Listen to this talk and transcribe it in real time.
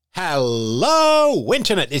Hello,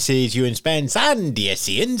 Internet. This is Ewan Spence and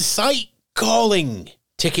DSC Insight calling.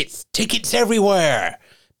 Tickets everywhere,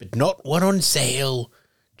 but not one on sale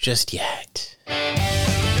just yet.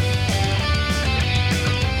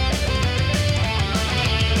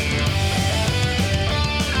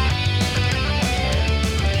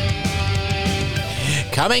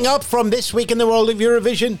 Coming up from this week in the world of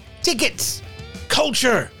Eurovision, tickets,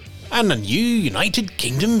 culture, and a new United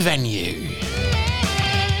Kingdom venue.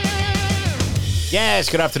 Yes,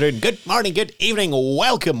 good afternoon, good morning, good evening.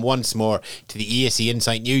 Welcome once more to the ESC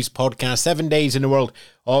Insight News podcast, 7 days in the world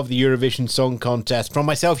of the Eurovision Song Contest. From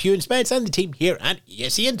myself, Ewan Spence, and the team here at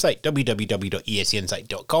ESC Insight,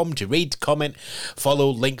 www.escinsight.com to read, comment, follow,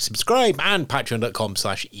 link, subscribe, and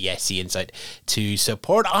patreon.com/ESC Insight to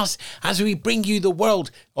support us as we bring you the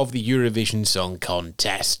world of the Eurovision Song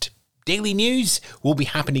Contest. Daily news will be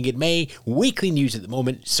happening in May, weekly news at the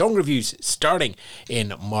moment, song reviews starting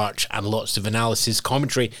in March, and lots of analysis,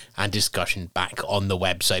 commentary and discussion back on the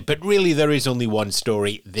website. But really there is only one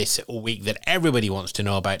story this week that everybody wants to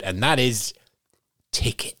know about, and that is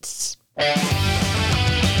tickets.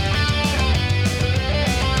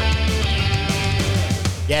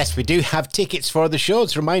 Yes, we do have tickets for the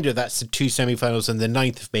shows. Reminder, that's the two semi-finals on the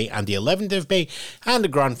 9th of May and the 11th of May, and the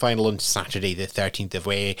grand final on Saturday, the 13th of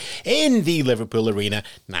May, in the Liverpool Arena,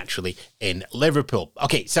 naturally in Liverpool.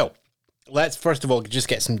 Okay, so let's first of all just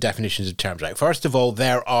get some definitions of terms right. First of all,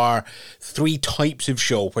 there are three types of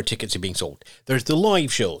show where tickets are being sold. There's the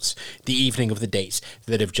live shows, the evening of the dates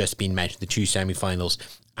that have just been mentioned, the two semi-finals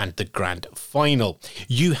and the grand final.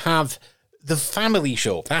 You have the family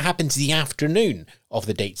show. That happens the afternoon of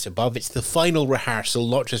the dates above. It's the final rehearsal,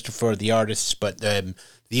 not just for the artists, but the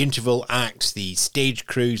interval acts, the stage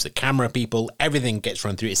crews, the camera people, everything gets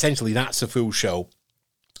run through. Essentially, that's a full show,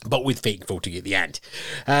 but with fake voting at the end.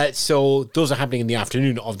 So those are happening in the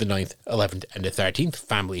afternoon of the 9th, 11th and the 13th,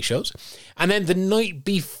 family shows. And then the night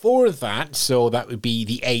before that, so that would be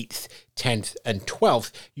the 8th, 10th and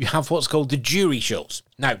 12th, you have what's called the jury shows.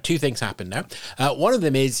 Now, two things happen now. One of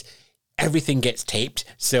them is everything gets taped,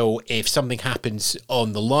 so if something happens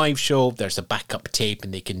on the live show, there's a backup tape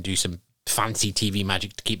and they can do some fancy TV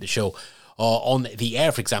magic to keep the show on the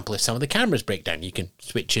air. For example, if some of the cameras break down, you can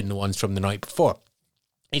switch in the ones from the night before.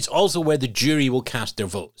 It's also where the jury will cast their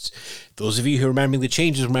votes. Those of you who are remembering the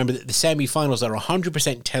changes, remember that the semi-finals are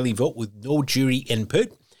 100% televote with no jury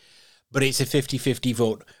input, but it's a 50-50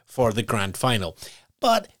 vote for the grand final.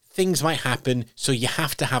 But things might happen, so you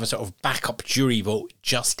have to have a sort of backup jury vote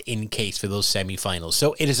just in case for those semi-finals.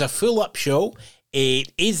 So it is a full-up show.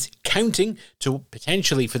 It is counting to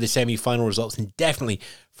potentially for the semi-final results and definitely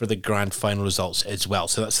for the grand final results as well.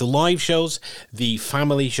 So that's the live shows, the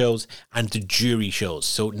family shows, and the jury shows.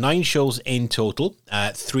 So 9 shows in total,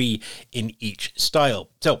 3 in each style.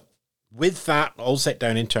 So with that all set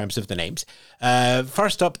down in terms of the names,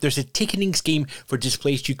 first up, there's a ticketing scheme for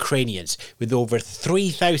displaced Ukrainians with over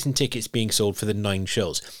 3,000 tickets being sold for the 9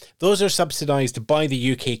 shows. Those are subsidised by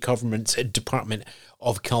the UK government's Department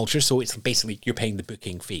of Culture, so it's basically you're paying the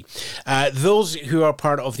booking fee. Those who are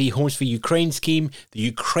part of the Homes for Ukraine scheme, the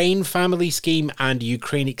Ukraine Family Scheme, and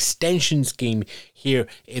Ukraine Extension Scheme here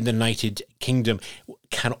in the United Kingdom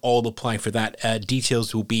can all apply for that.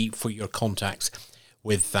 Details will be for your contacts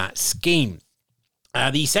with that scheme.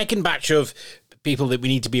 The second batch of people that we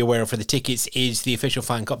need to be aware of for the tickets is the official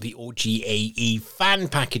fan club, the OGAE fan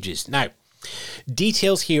packages. Now,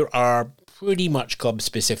 details here are pretty much club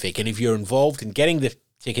specific, and if you're involved in getting the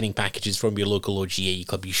ticketing packages from your local OGAE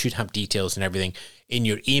club, you should have details and everything in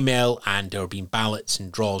your email, and there have been ballots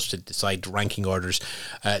and draws to decide ranking orders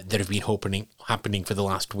that have been happening for the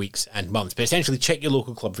last weeks and months. But essentially, check your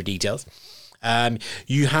local club for details.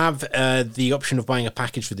 You have the option of buying a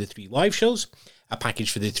package for the 3 live shows, a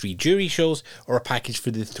package for the 3 jury shows, or a package for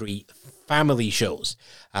the 3 family shows.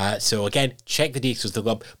 So again, check the details of the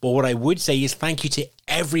club. But what I would say is thank you to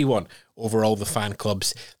everyone over all the fan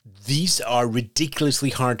clubs. These are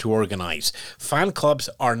ridiculously hard to organise. Fan clubs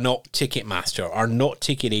are not Ticketmaster, are not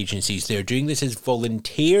ticket agencies. They're doing this as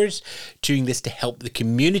volunteers, doing this to help the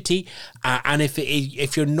community. And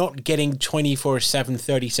if you're not getting 24/7,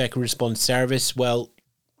 30-second response service, well,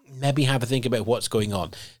 maybe have a think about what's going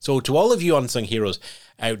on. So to all of you unsung heroes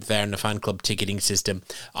out there in the fan club ticketing system,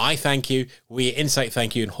 I thank you. We at Insight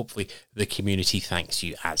thank you, and hopefully the community thanks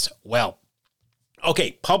you as well.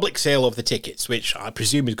 Okay, public sale of the tickets, which I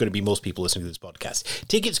presume is going to be most people listening to this podcast.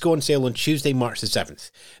 Tickets go on sale on Tuesday, March the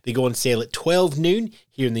 7th. They go on sale at 12 noon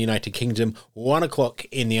here in the United Kingdom, 1 o'clock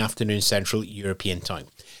in the afternoon Central European time.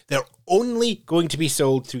 They're only going to be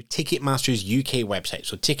sold through Ticketmaster's UK website,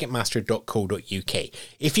 so ticketmaster.co.uk.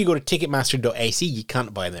 If you go to ticketmaster.se, you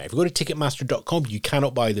can't buy them there. If you go to ticketmaster.com, you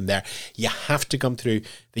cannot buy them there. You have to come through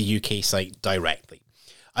the UK site directly.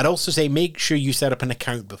 I'd also say make sure you set up an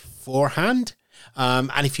account beforehand.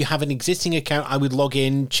 And if you have an existing account, I would log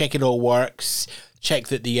in, check it all works, check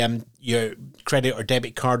that the your credit or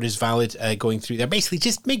debit card is valid going through there. Basically,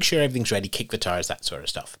 just make sure everything's ready, kick the tires, that sort of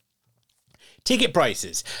stuff. Ticket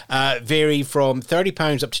prices vary from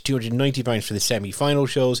 £30 up to £290 for the semi-final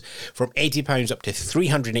shows, from £80 up to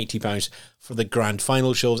 £380 for the grand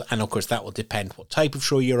final shows, and of course that will depend what type of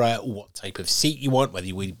show you're at, what type of seat you want, whether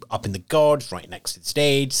you will be up in the gods, right next to the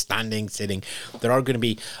stage, standing, sitting. There are going to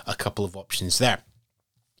be a couple of options there.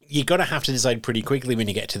 You're going to have to decide pretty quickly when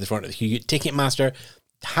you get to the front of the queue. Ticketmaster,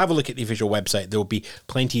 have a look at the official website. There will be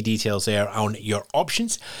plenty of details there on your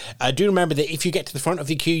options. Do remember that if you get to the front of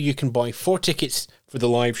the queue, you can buy 4 tickets for the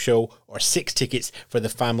live show or 6 tickets for the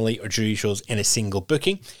family or jury shows in a single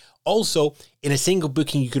booking. Also, in a single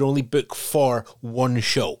booking, you can only book for one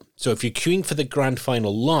show. So if you're queuing for the grand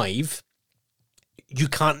final live, you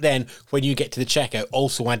can't then, when you get to the checkout,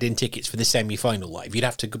 also add in tickets for the semi-final live. You'd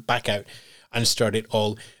have to go back out and start it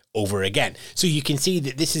all over again. So you can see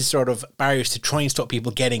that this is sort of barriers to try and stop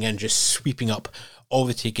people getting and just sweeping up all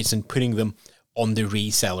the tickets and putting them on the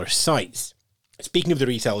reseller sites. Speaking of the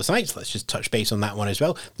reseller sites, let's just touch base on that one as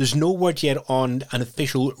well. There's no word yet on an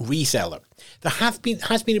official reseller. There has been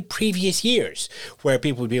in previous years where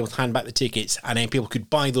people would be able to hand back the tickets and then people could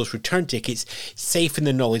buy those return tickets, safe in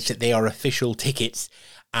the knowledge that they are official tickets,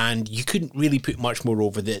 and you couldn't really put much more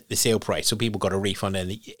over the sale price. So people got a refund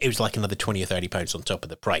and it was like another £20 or £30 on top of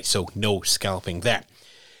the price. So no scalping there.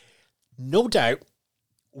 No doubt,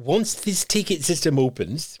 once this ticket system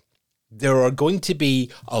opens, there are going to be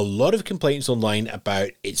a lot of complaints online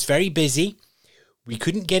about it's very busy, we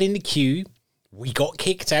couldn't get in the queue, we got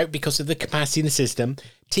kicked out because of the capacity in the system,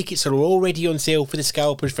 tickets are already on sale for the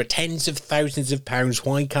scalpers for tens of thousands of pounds,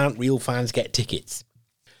 why can't real fans get tickets?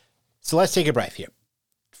 So let's take a breath here.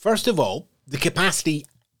 First of all, the capacity,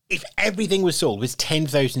 if everything was sold, was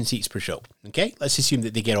 10,000 seats per show. Okay, let's assume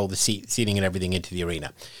that they get all the seating and everything into the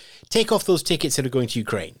arena. Take off those tickets that are going to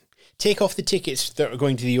Ukraine. Take off the tickets that are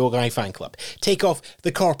going to the Yogai fan club. Take off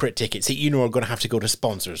the corporate tickets that you know are going to have to go to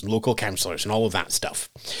sponsors and local councillors and all of that stuff.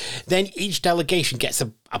 Then each delegation gets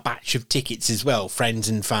a batch of tickets as well, friends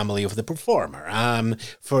and family of the performer,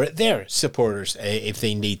 for their supporters if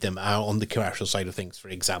they need them on the commercial side of things, for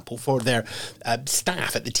example, for their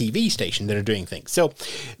staff at the TV station that are doing things. So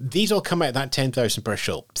these all come out that 10,000 per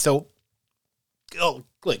show. So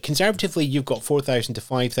look, conservatively, you've got 4,000 to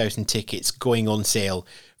 5,000 tickets going on sale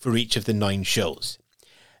for each of the 9 shows.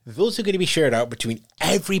 Those are going to be shared out between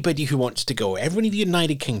everybody who wants to go, everybody in the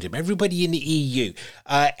United Kingdom, everybody in the EU,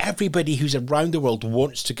 everybody who's around the world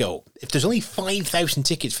wants to go. If there's only 5,000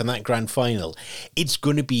 tickets for that grand final, it's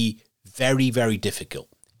going to be very, very difficult.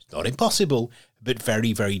 It's not impossible, but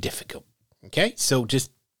very, very difficult. Okay, so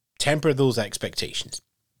just temper those expectations.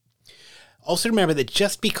 Also remember that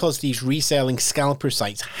just because these reselling scalper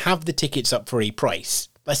sites have the tickets up for a price,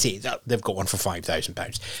 let's say that they've got one for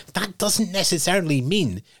 £5,000, that doesn't necessarily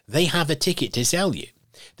mean they have a ticket to sell you.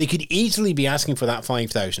 They could easily be asking for that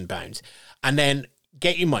 £5,000 and then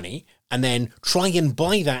get your money and then try and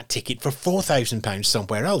buy that ticket for £4,000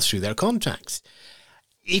 somewhere else through their contacts.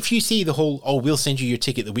 If you see the whole, we'll send you your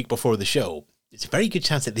ticket the week before the show, it's a very good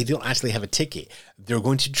chance that they don't actually have a ticket. They're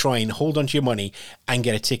going to try and hold on to your money and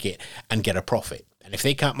get a ticket and get a profit. And if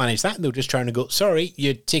they can't manage that, they'll just try and go, sorry,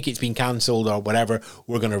 your ticket's been cancelled or whatever,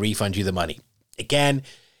 we're going to refund you the money. Again,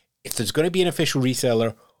 if there's going to be an official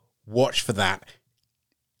reseller, watch for that.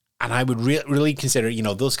 And I would really consider,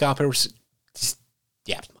 those scalpers,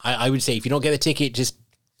 I would say if you don't get a ticket, just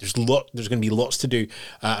there's going to be lots to do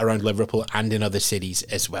around Liverpool and in other cities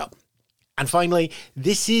as well. And finally,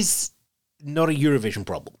 this is not a Eurovision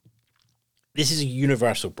problem. This is a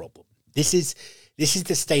universal problem. This is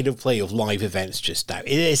the state of play of live events just now. It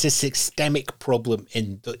is a systemic problem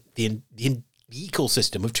in the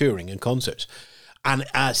ecosystem of touring and concerts. And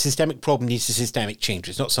a systemic problem needs a systemic change.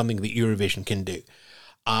 It's not something that Eurovision can do.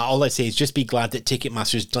 All I say is just be glad that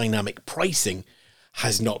Ticketmaster's dynamic pricing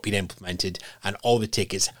has not been implemented and all the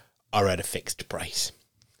tickets are at a fixed price.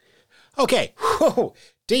 Okay,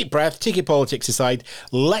 deep breath, ticket politics aside,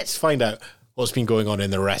 let's find out what's been going on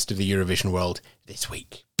in the rest of the Eurovision world this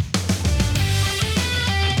week.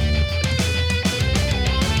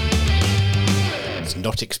 was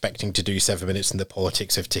not expecting to do 7 minutes in the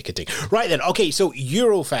politics of ticketing. Right then, okay, so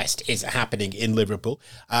Eurofest is happening in Liverpool.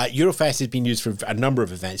 Eurofest has been used for a number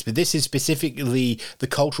of events, but this is specifically the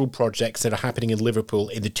cultural projects that are happening in Liverpool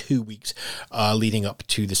in the 2 weeks leading up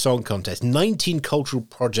to the song contest. 19 cultural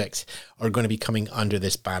projects are going to be coming under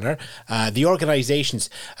this banner. The organisations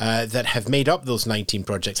that have made up those 19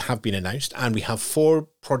 projects have been announced, and we have 4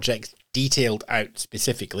 projects detailed out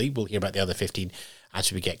specifically. We'll hear about the other 15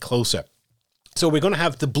 as we get closer. So we're going to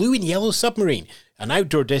have the Blue and Yellow Submarine, an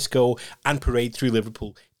outdoor disco and parade through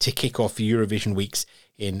Liverpool to kick off the Eurovision weeks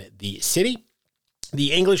in the city.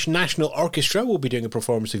 The English National Orchestra will be doing a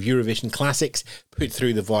performance of Eurovision classics put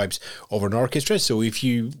through the vibes of an orchestra. So if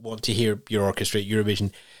you want to hear your orchestra at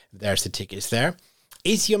Eurovision, there's the tickets there.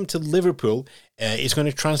 Izium to Liverpool is going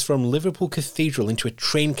to transform Liverpool Cathedral into a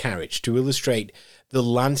train carriage to illustrate the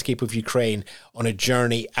landscape of Ukraine on a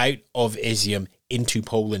journey out of Izium into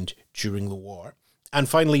Poland during the war. And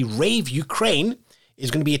finally, Rave Ukraine is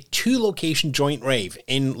going to be a 2-location joint rave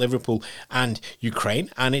in Liverpool and Ukraine,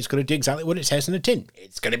 and it's going to do exactly what it says in the tin.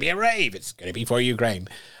 It's going to be a rave. It's going to be for Ukraine.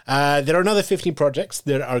 There are another 15 projects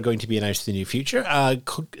that are going to be announced in the near future. As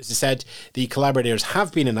I said, the collaborators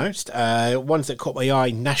have been announced. Ones that caught my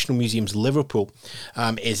eye, National Museums Liverpool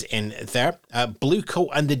is in there. Blue Coat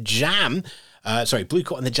and the Jam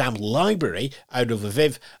Library out of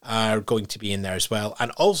Lviv are going to be in there as well. And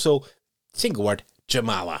also, single word,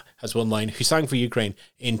 Jamala has one line, who sang for Ukraine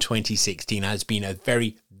in 2016, has been a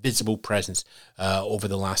very visible presence over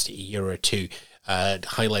the last year or two,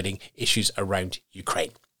 highlighting issues around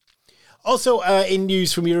Ukraine. Also in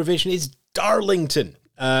news from Eurovision is Darlington.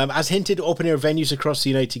 As hinted, open-air venues across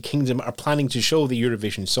the United Kingdom are planning to show the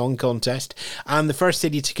Eurovision Song Contest, and the first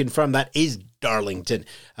city to confirm that is Darlington.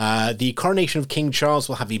 The coronation of King Charles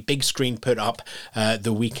will have a big screen put up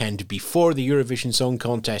the weekend before the Eurovision Song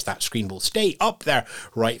Contest. That screen will stay up there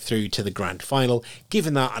right through to the grand final.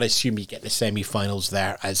 Given that, I'd assume you get the semi-finals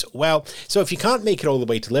there as well. So if you can't make it all the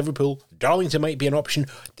way to Liverpool, Darlington might be an option.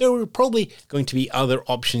 There are probably going to be other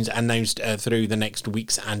options announced through the next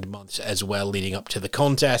weeks and months as well leading up to the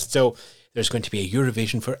contest. So there's going to be a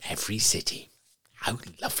Eurovision for every city. How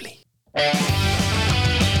lovely.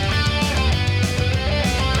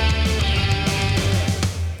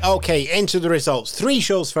 Okay, into the results. 3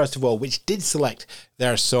 shows, first of all, which did select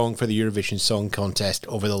their song for the Eurovision Song Contest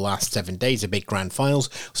over the last 7 days, the big grand finals.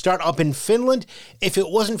 Start up in Finland. If it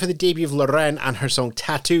wasn't for the debut of Loreen and her song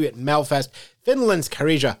Tattoo at Melfest, Finland's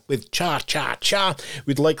Karija with Cha Cha Cha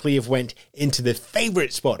would likely have went into the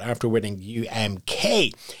favourite spot after winning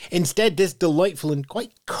UMK. Instead, this delightful and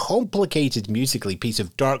quite complicated musically piece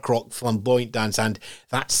of dark rock, flamboyant dance and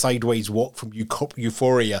that sideways walk from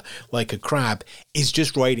euphoria like a crab is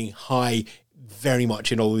just riding high very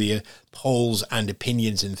much in all the polls and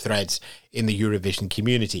opinions and threads in the Eurovision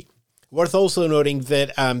community. Worth also noting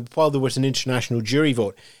that while there was an international jury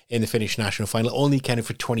vote in the Finnish national final, it only accounted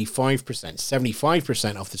for 25%.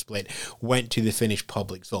 75% of the split went to the Finnish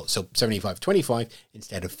public vote. So 75-25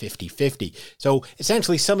 instead of 50-50. So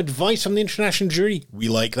essentially some advice from the international jury. We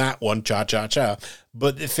like that one, cha-cha-cha.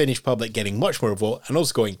 But the Finnish public getting much more vote and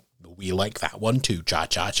also going, we like that one too,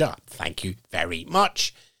 cha-cha-cha. Thank you very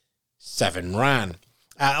much. 7 ran.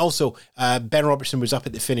 Also, Ben Robertson was up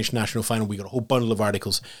at the Finnish national final. We got a whole bundle of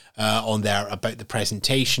articles on there about the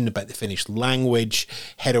presentation, about the Finnish language.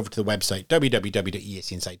 Head over to the website,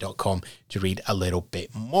 www.escinsight.com, to read a little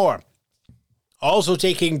bit more. Also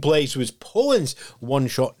taking place was Poland's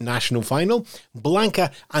one-shot national final,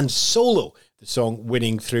 Blanka and Solo, the song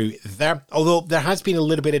winning through there. Although there has been a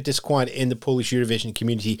little bit of disquiet in the Polish Eurovision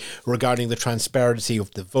community regarding the transparency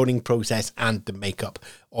of the voting process and the makeup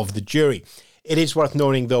of the jury. It is worth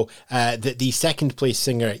noting, though, that the second place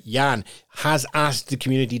singer, Jan, has asked the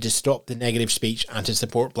community to stop the negative speech and to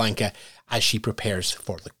support Blanka as she prepares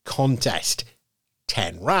for the contest.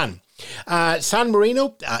 10 ran. San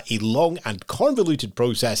Marino, a long and convoluted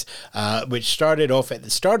process, which started off at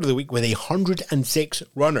the start of the week with 106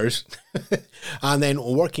 runners and then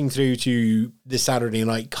working through to the Saturday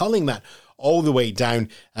night, culling that all the way down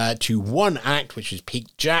to one act, which is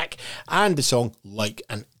Peak Jack, and the song Like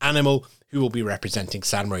an Animal, who will be representing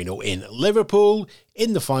San Marino in Liverpool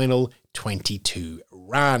in the final. 22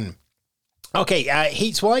 ran. Okay,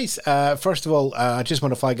 heats-wise, first of all, I just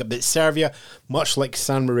want to flag up that Serbia, much like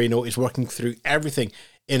San Marino, is working through everything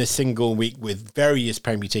in a single week with various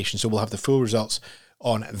permutations, so we'll have the full results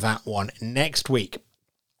on that one next week.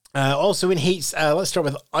 Also in heats, let's start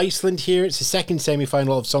with Iceland here. It's the second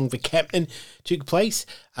semi-final of Song for Kepnin took place.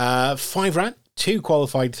 5 ran, 2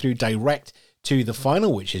 qualified through direct to the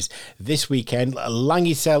final, which is this weekend.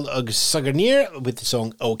 Langisel Ug Sugarneer with the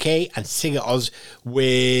song OK, and Siga Oz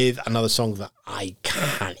with another song that I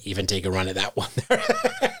can't even take a run at that one.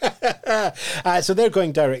 So they're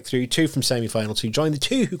going direct through, 2 from semi-final 2 join the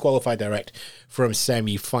 2 who qualify direct from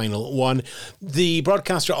semi-final 1. The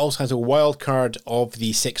broadcaster also has a wild card of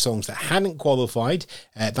the 6 songs that hadn't qualified.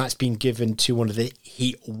 That's been given to one of the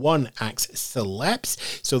Heat 1 acts, Celebs.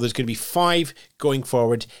 So there's going to be 5 going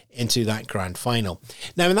forward into that grand final.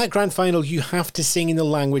 Now, in that grand final, you have to sing in the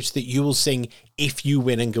language that you will sing if you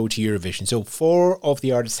win and go to Eurovision. So 4 of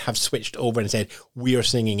the artists have switched over and said, we are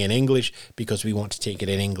singing in English because we want to take it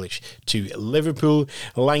in English to Liverpool.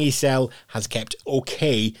 Langisel has kept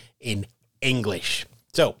OK in English.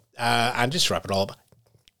 So, and just to wrap it all up,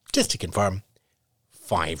 just to confirm,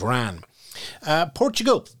 5 ran.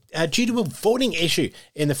 Portugal, due to a voting issue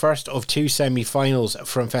in the first of 2 semi-finals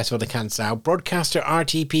from Festival de Canção, broadcaster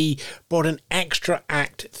RTP brought an extra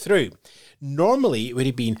act through. Normally, it would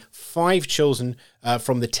have been 5 chosen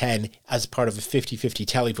from the 10 as part of a 50-50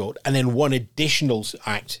 televote, and then 1 additional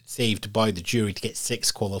act saved by the jury to get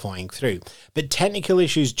 6 qualifying through. But technical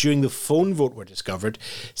issues during the phone vote were discovered,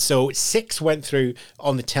 so 6 went through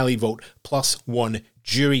on the televote plus 1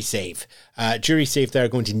 jury save. Jury save there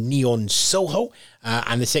going to Neon Soho,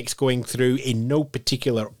 and the 6 going through in no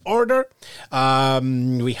particular order.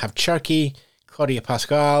 We have Cherki, Claudia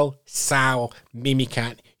Pascal, Sal,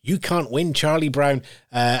 Mimikat, You Can't Win, Charlie Brown,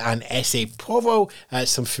 and S.A. Povo.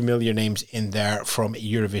 Some familiar names in there from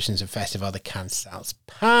Eurovision's and Festival de Canção's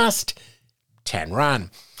past. 10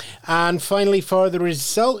 ran. And finally, for the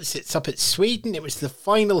results, it's up at Sweden. It was the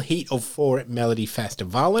final heat of 4 at Melody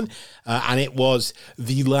Festivalen, and it was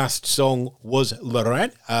the last song was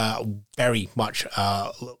Loreen. Very much,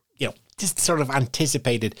 just sort of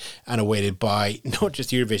anticipated and awaited by not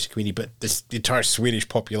just the Eurovision community, but the entire Swedish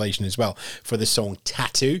population as well, for the song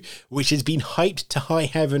Tattoo, which has been hyped to high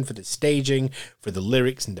heaven for the staging, for the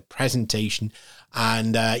lyrics and the presentation.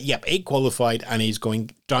 And it qualified and is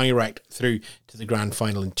going direct through to the grand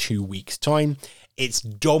final in 2 weeks' time. It's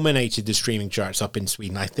dominated the streaming charts up in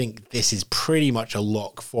Sweden. I think this is pretty much a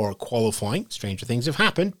lock for qualifying. Stranger things have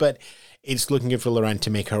happened, but it's looking good for Loreen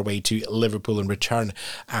to make her way to Liverpool and return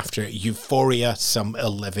after Euphoria some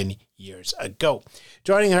 11 years ago.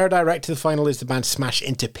 Joining her direct to the final is the band Smash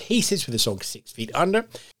Into Pieces with the song 6 Feet Under.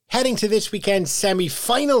 Heading to this weekend's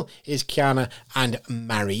semi-final is Kiana and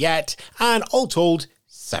Mariette, and all told,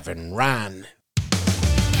 7 ran.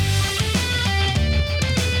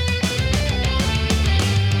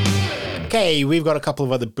 Okay, we've got a couple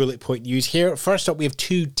of other bullet point news here. First up, we have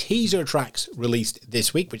 2 teaser tracks released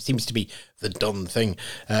this week, which seems to be the done thing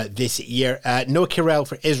this year. Noah Kirel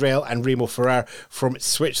for Israel and Remo Ferrer from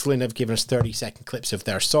Switzerland have given us 30-second clips of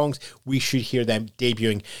their songs. We should hear them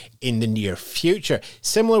debuting in the near future.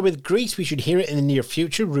 Similar with Greece, we should hear it in the near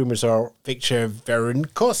future. Rumours are Victor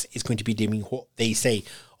Veronikos is going to be doing What They Say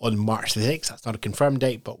on March the 6th. That's not a confirmed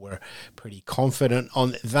date, but we're pretty confident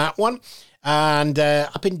on that one. And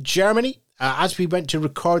up in Germany, as we went to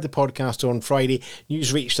record the podcast on Friday,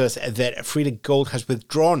 news reached us that Frida Gold has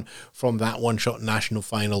withdrawn from that one-shot national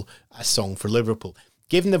final, A Song for Liverpool.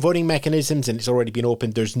 Given the voting mechanisms, and it's already been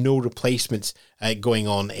opened, there's no replacements going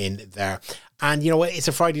on in there. And you know what? It's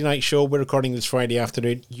a Friday night show. We're recording this Friday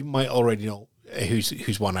afternoon. You might already know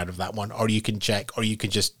who's won out of that one, or you can check, or you can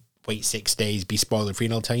just wait 6 days, be spoiler-free,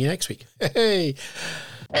 and I'll tell you next week. Hey!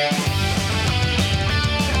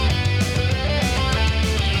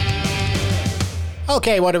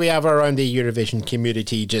 Okay, what do we have around the Eurovision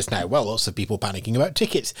community just now? Well, lots of people panicking about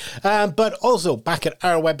tickets. But also, back at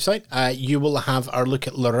our website, you will have our look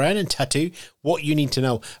at Loreen and Tattoo, what you need to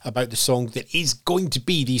know about the song that is going to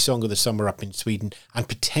be the song of the summer up in Sweden, and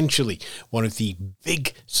potentially one of the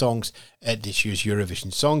big songs at this year's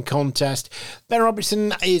Eurovision Song Contest. Ben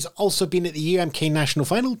Robertson has also been at the UMK National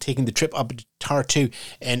Final, taking the trip up to Tartu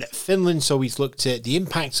in Finland, so he's looked at the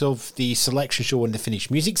impacts of the selection show on the Finnish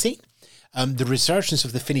music scene, the resurgence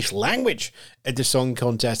of the Finnish language at the song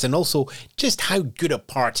contest, and also just how good a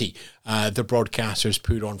party the broadcasters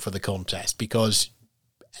put on for the contest, because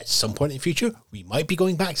at some point in the future we might be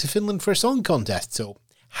going back to Finland for a song contest. So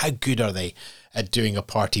how good are they at doing a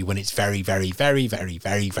party when it's very, very, very, very,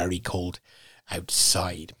 very, very cold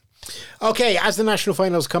outside? Okay, as the national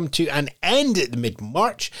finals come to an end at the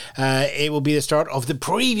mid-March, it will be the start of the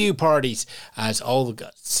preview parties as all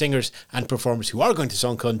the singers and performers who are going to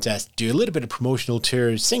Song Contest do a little bit of promotional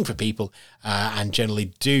tours, sing for people, and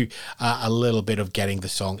generally do a little bit of getting the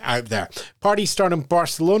song out there. Parties start in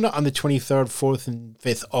Barcelona on the 23rd, 4th and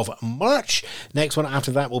 5th of March. Next one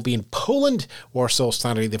after that will be in Poland, Warsaw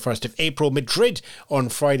Saturday the 1st of April, Madrid on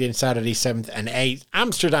Friday and Saturday 7th and 8th,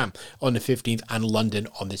 Amsterdam on the 15th and London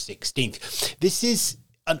on the 16th. This is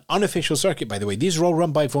an unofficial circuit, by the way. These are all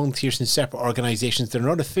run by volunteers in separate organisations. They're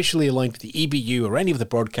not officially aligned with the EBU or any of the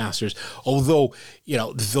broadcasters, although, you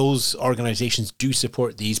know, those organisations do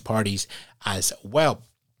support these parties as well.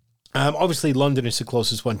 Obviously, London is the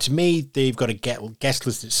closest one to me. They've got a guest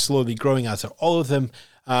list that's slowly growing, as are all of them.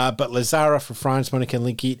 But Lazara from France, Monica and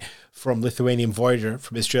Linkit from Lithuanian, Voyager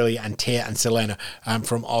from Australia, and Taya and Selena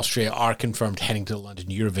from Austria are confirmed heading to the London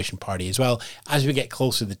Eurovision party as well. As we get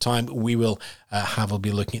closer to the time, we will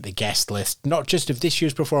be looking at the guest list, not just of this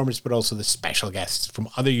year's performers, but also the special guests from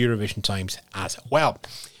other Eurovision times as well.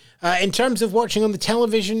 In terms of watching on the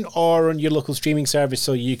television or on your local streaming service,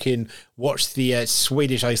 so you can watch the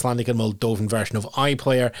Swedish, Icelandic and Moldovan version of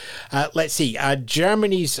iPlayer. Let's see.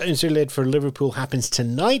 Germany's Unserled for Liverpool happens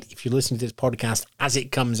tonight. If you're listening to this podcast as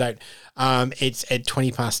it comes out, it's at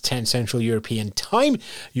 10:20 Central European Time.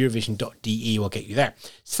 Eurovision.de will get you there.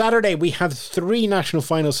 Saturday, we have 3 national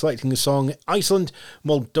finals selecting a song: Iceland,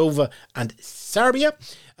 Moldova and Serbia.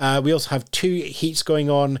 We also have 2 heats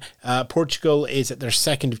going on. Portugal is at their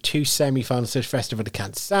second of 2 semi-finals. There's Festival de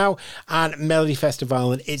Canção and Melody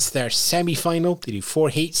Festival, and it's their semi-final. They do 4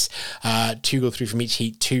 heats. 2 go through from each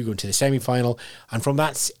heat, 2 go to the semi-final. And from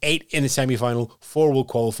that, 8 in the semi-final, 4 will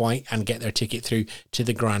qualify and get their ticket through to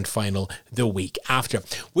the grand final the week after.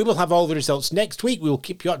 We will have all the results next week. We will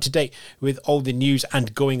keep you up to date with all the news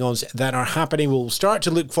and going-ons that are happening. We'll start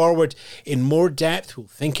to look forward in more depth. We'll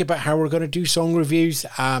think about how we're going to do song reviews.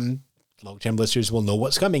 Long-term listeners will know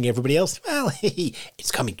what's coming. Everybody else, well,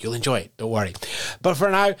 it's coming. You'll enjoy it. Don't worry. But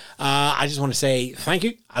for now, I just want to say thank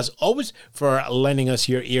you, as always, for lending us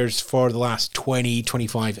your ears for the last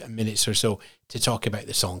 20-25 minutes or so to talk about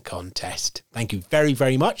the Song Contest. Thank you very,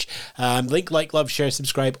 very much. Link, like, love, share,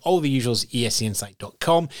 subscribe, all the usuals,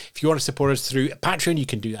 escinsight.com. If you want to support us through Patreon, you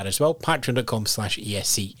can do that as well.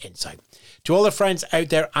 Patreon.com/escinsight. To all our friends out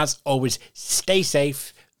there, as always, stay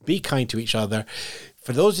safe, be kind to each other.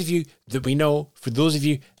 For those of you that we know, for those of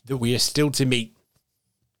you that we are still to meet,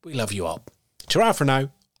 we love you all. Ta-ra for now.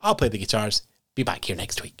 I'll play the guitars. Be back here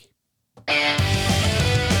next week. The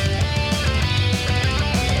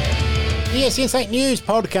ESC Insight News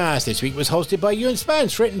podcast this week was hosted by Ewan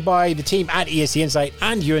Spence, written by the team at ESC Insight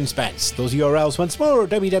and Ewan Spence. Those URLs once more: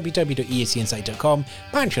 www.escinsight.com,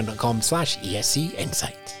 patreon.com/ESC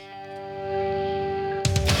Insight.